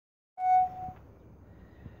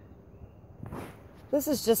This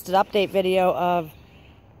is just an update video of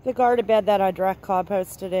the garden bed that I direct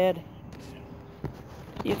composted in.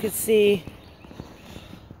 You can see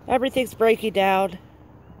everything's breaking down.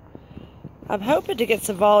 I'm hoping to get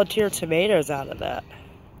some volunteer tomatoes out of that,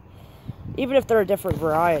 even if they're a different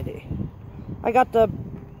variety. I got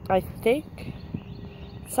I think,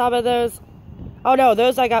 some of those. Oh no,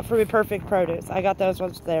 those I got from Imperfect Produce. I got those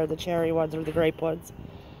ones there, the cherry ones or the grape ones.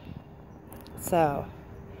 So,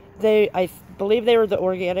 I believe they were the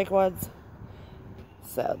organic ones.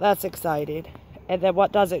 So, that's exciting. And then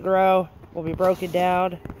what doesn't grow will be broken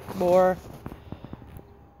down more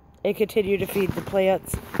and continue to feed the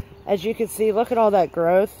plants. As you can see, look at all that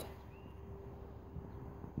growth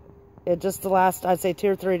in just the last, I'd say, 2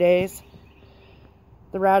 or 3 days.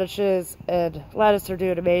 The radishes and lettuce are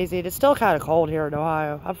doing amazing. It's still kind of cold here in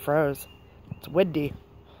Ohio. I'm froze. It's windy.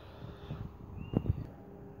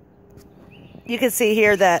 You can see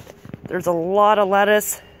here that there's a lot of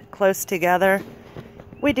lettuce close together.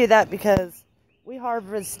 We do that because we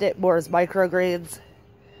harvest it more as microgreens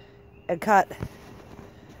and cut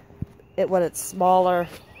it when it's smaller.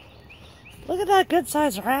 Look at that good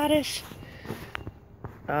sized radish.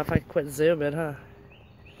 If I quit zooming, huh?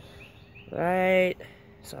 Right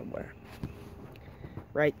somewhere.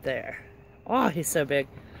 Right there. Oh, he's so big.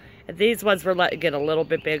 And these ones we're letting get a little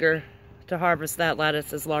bit bigger to harvest that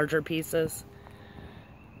lettuce as larger pieces.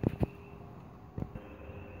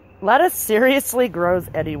 Lettuce seriously grows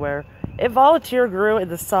anywhere. It volunteer grew in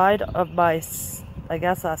the side of my, I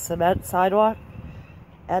guess, a cement sidewalk.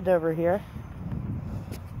 And over here.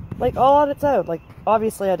 Like, all on its own. Like,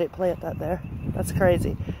 obviously I didn't plant that there. That's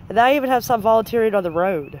crazy. And I even have some volunteering on the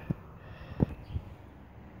road.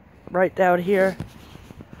 Right down here.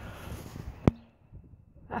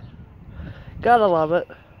 Gotta love it.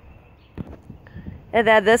 And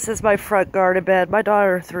then this is my front garden bed. My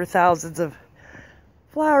daughter threw thousands of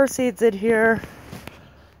flower seeds in here.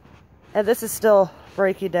 And this is still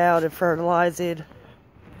breaking down and fertilizing.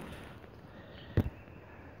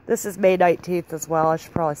 This is May 19th as well. I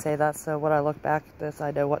should probably say that so when I look back at this,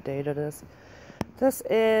 I know what date it is. This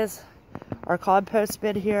is our compost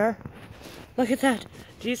bin here. Look at that.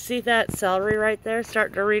 Do you see that celery right there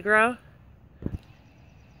starting to regrow?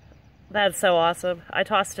 That's so awesome. I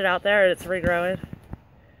tossed it out there and it's regrowing.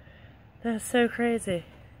 That's so crazy.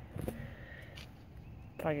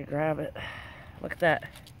 If I can grab it. Look at that.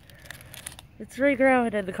 It's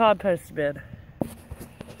regrowing in the compost bin.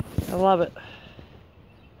 I love it.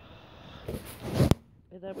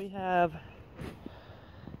 And then we have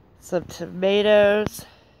some tomatoes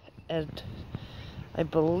and I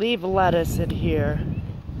believe lettuce in here.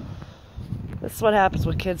 This is what happens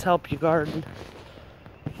when kids help you garden.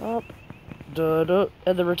 Oh,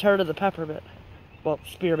 and the return of the peppermint. Well,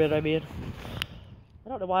 spearmint, I mean. I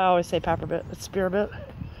don't know why I always say peppermint. It's spearmint.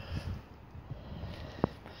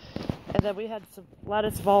 And then we had some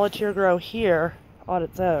lettuce volunteer grow here on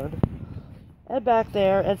its own. And back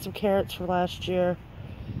there, and some carrots from last year.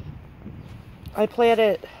 I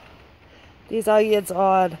planted these onions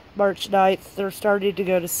on March 9th. They're starting to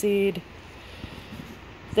go to seed.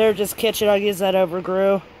 They're just kitchen onions that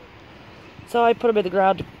overgrew. So I put them in the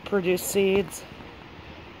ground to produce seeds.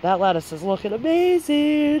 That lettuce is looking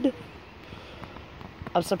amazing.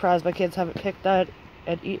 I'm surprised my kids haven't picked that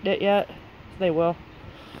and eaten it yet. They will.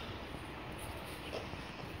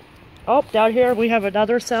 Oh, down here we have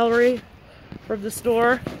another celery from the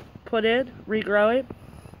store. Put in, regrowing.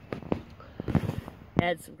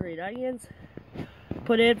 Add some green onions.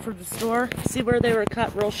 Put in from the store. See where they were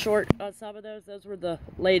cut real short on some of those? Those were the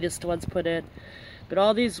latest ones put in. But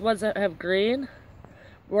all these ones that have green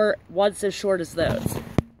were once as short as those.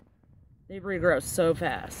 They regrow so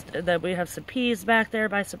fast. And then we have some peas back there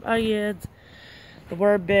by some onions. The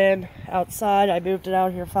worm bin outside. I moved it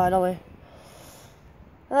out here finally.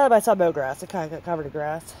 By some mow grass. It kind of got covered in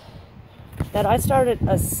grass. Then I started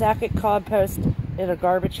a second compost in a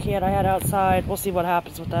garbage can I had outside. We'll see what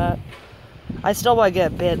happens with that. I still want to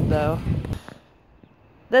get a bin though.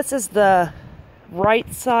 This is the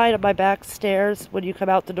right side of my back stairs when you come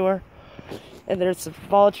out the door. And there's some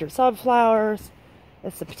volunteer sunflowers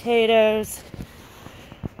and some potatoes.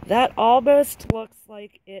 That almost looks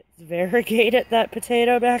like it's variegated, that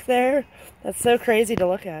potato back there. That's so crazy to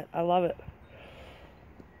look at. I love it.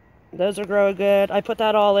 Those are growing good. I put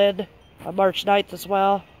that all in on March 9th as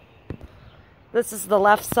well. This is the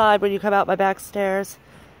left side when you come out my back stairs.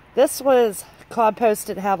 This was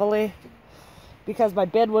composted heavily because my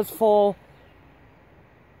bin was full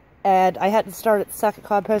and I hadn't started the second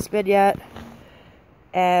compost bin yet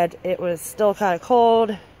and it was still kind of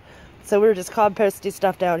cold, so we were just composting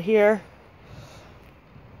stuff down here.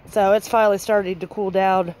 So it's finally starting to cool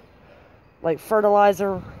down, like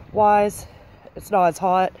fertilizer wise. It's not as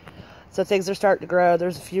hot, so things are starting to grow.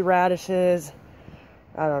 There's a few radishes,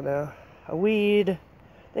 I don't know, a weed.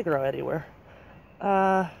 They grow anywhere.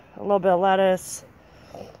 A little bit of lettuce,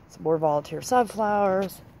 some more volunteer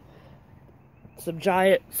sunflowers, some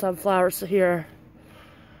giant sunflowers here.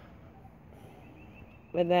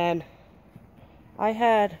 And then I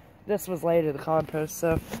had, this was laid in the compost,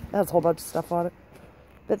 so it has a whole bunch of stuff on it.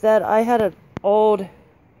 But then I had an old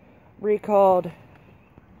recalled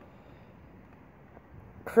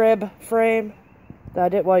crib frame that I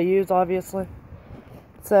didn't want to use, obviously.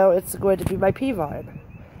 So it's going to be my pea vine.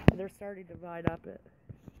 And they're starting to vine up it.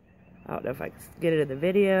 I don't know if I can get it in the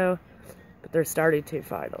video, but they're starting to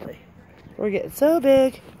finally. We're getting so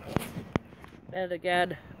big. And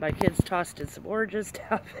again, my kids tossed in some oranges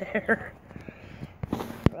down there.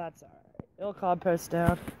 That's alright. It'll compost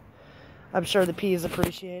down. I'm sure the peas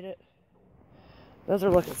appreciate it. Those are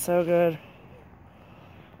looking so good.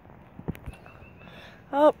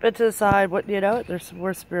 Oh, and to the side, wouldn't you know it, there's some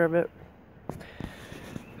more spearmint.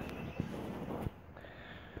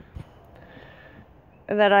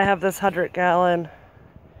 And then I have this 100-gallon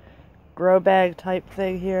grow bag type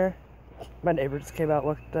thing here. My neighbor just came out and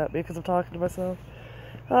looked at me because I'm talking to myself.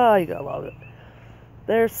 Oh, you gotta love it.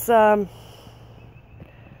 There's some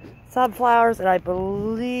sunflowers, and I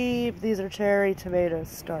believe these are cherry tomatoes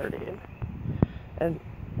starting. And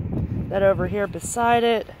then over here beside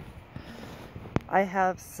it, I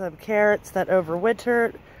have some carrots that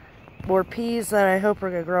overwintered, more peas that I hope are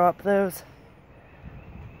gonna grow up those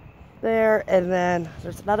there, and then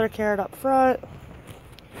there's another carrot up front.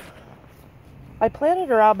 I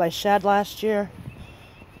planted around my shed last year.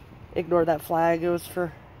 Ignore that flag, it was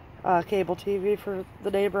for cable TV for the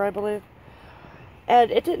neighbor, I believe. And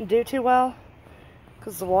it didn't do too well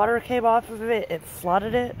because the water came off of it, it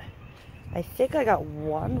flooded it. I think I got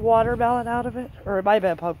one watermelon out of it, or it might have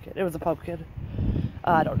been a pumpkin. It was a pumpkin.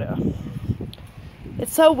 I don't know.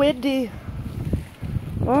 It's so windy.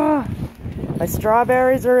 Oh, my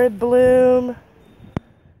strawberries are in bloom.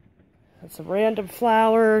 And some random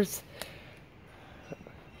flowers.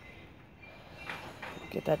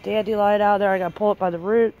 Get that dandelion out there. I gotta pull it by the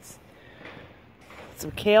roots.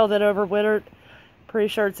 Some kale that overwintered. Pretty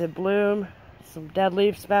sure it's in bloom. Some dead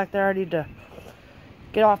leaves back there. I need to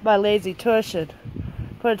get off my lazy tush and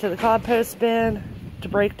put it to the compost bin to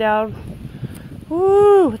break down.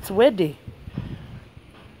 Woo, it's windy.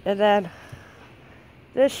 And then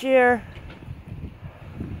this year,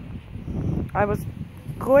 I was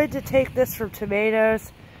going to take this from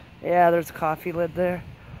tomatoes. Yeah, there's a coffee lid there.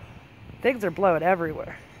 Things are blowing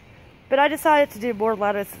everywhere. But I decided to do more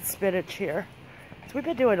lettuce and spinach here. So we've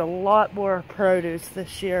been doing a lot more produce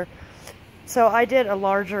this year. So I did a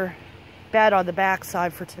larger bed on the back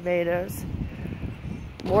side for tomatoes.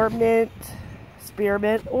 More mint,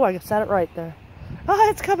 spearmint. Oh, I said it right there. Oh,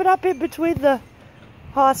 it's coming up in between the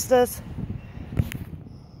hostas.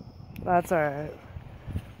 That's alright.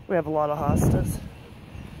 We have a lot of hostas.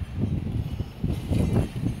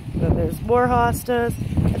 Then there's more hostas.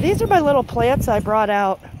 And these are my little plants I brought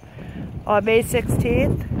out on May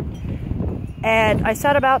 16th. And I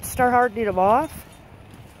set them out to start hardening them off.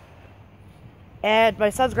 And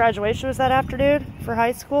my son's graduation was that afternoon for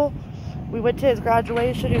high school. We went to his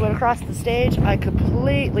graduation. He went across the stage. I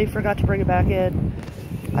completely forgot to bring it back in.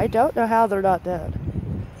 I don't know how they're not dead.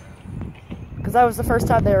 Because that was the first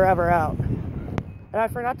time they were ever out. And I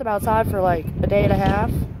forgot them outside for like a day and a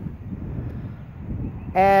half.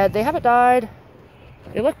 And they haven't died.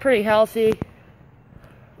 They look pretty healthy.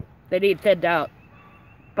 They need thinned out.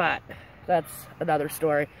 But that's another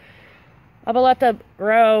story. I'm going to let them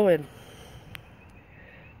grow, and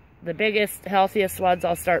the biggest, healthiest ones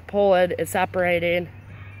I'll start pulling and separating.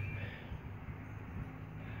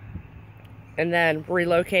 And then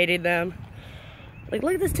relocating them. Like,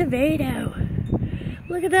 look at this tomato.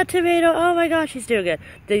 Look at that tomato. Oh my gosh, he's doing good.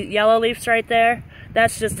 The yellow leaves right there,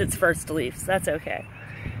 that's just its first leaves. That's okay.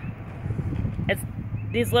 It's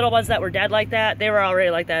these little ones that were dead like that, they were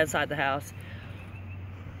already like that inside the house.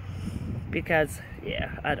 Because,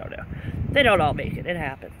 yeah, I don't know. They don't all make it. It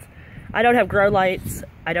happens. I don't have grow lights.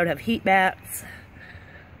 I don't have heat mats.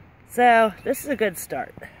 So, this is a good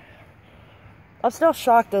start. I'm still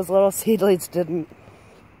shocked those little seedlings didn't,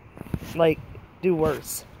 like, do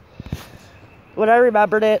worse. When I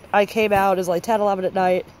remembered it, I came out, it was like 10, 11 at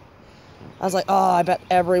night. I was like, oh, I bet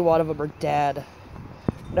every one of them are dead.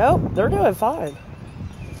 Nope, they're doing fine.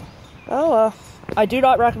 Oh, well. I do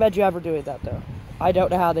not recommend you ever doing that, though. I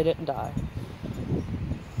don't know how they didn't die.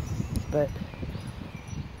 But,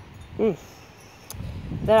 then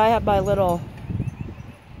I have my little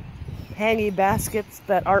hanging baskets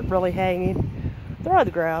that aren't really hanging. They're on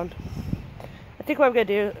the ground. I think what I'm going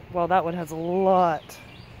to do, well, that one has a lot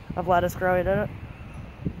of lettuce growing in it.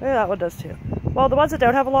 Yeah, that one does too. Well, the ones that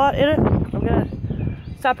don't have a lot in it, I'm going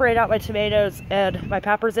to separate out my tomatoes and my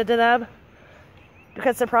peppers into them.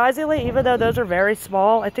 Because surprisingly, even though those are very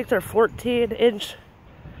small, I think they're 14-inch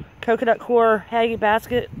coconut core hanging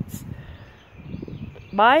baskets,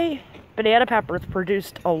 my banana peppers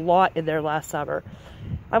produced a lot in there last summer.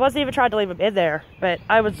 I wasn't even trying to leave them in there, but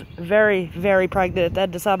I was very, very pregnant at the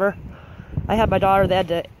end of summer. I had my daughter at the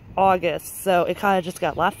end of August, so it kind of just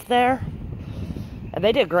got left there. And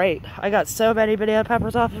they did great. I got so many banana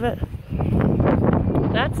peppers off of it.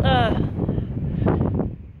 That's a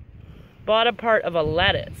bottom part of a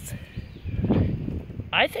lettuce.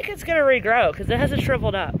 I think it's going to regrow because it hasn't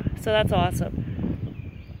shriveled up, so that's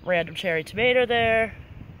awesome. Random cherry tomato there.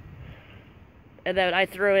 And then I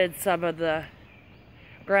threw in some of the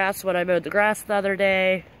grass when I mowed the grass the other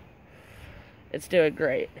day. It's doing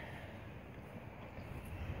great.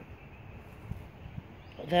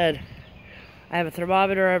 Then I have a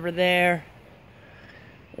thermometer over there.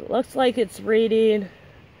 It looks like it's reading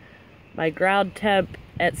my ground temp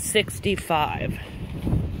at 65.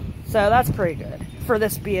 So that's pretty good for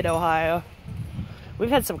this being Ohio. We've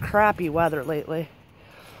had some crappy weather lately.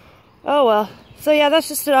 Oh well. So yeah, that's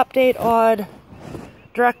just an update on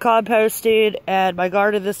direct composting and my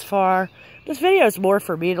garden this far. This video is more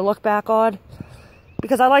for me to look back on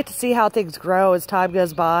because I like to see how things grow as time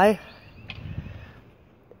goes by.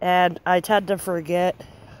 And I tend to forget,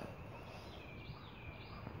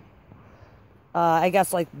 I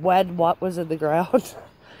guess, like what was in the ground.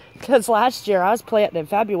 Because last year I was planting in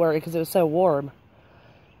February because it was so warm.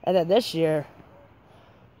 And then this year,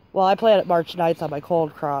 well, I planted March 9th on my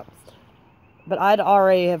cold crops. But I'd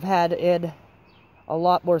already have had in a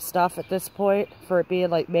lot more stuff at this point for it being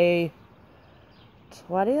like May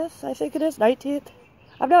 20th, I think it is, 19th.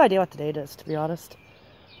 I have no idea what the date is, to be honest.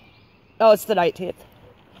 Oh, it's the 19th.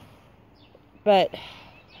 But,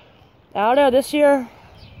 I don't know, this year,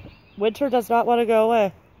 winter does not want to go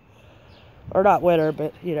away. Or not winter,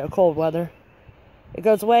 but, you know, cold weather. It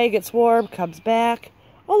goes away, gets warm, comes back.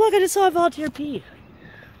 Oh, look, I just saw a volunteer pea.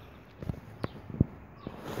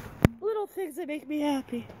 Little things that make me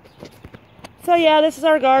happy. So, yeah, this is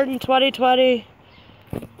our garden, 2020.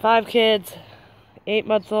 5 kids, 8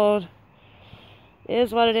 months old. It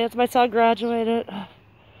is what it is. My son graduated.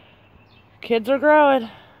 Kids are growing.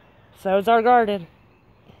 So is our garden.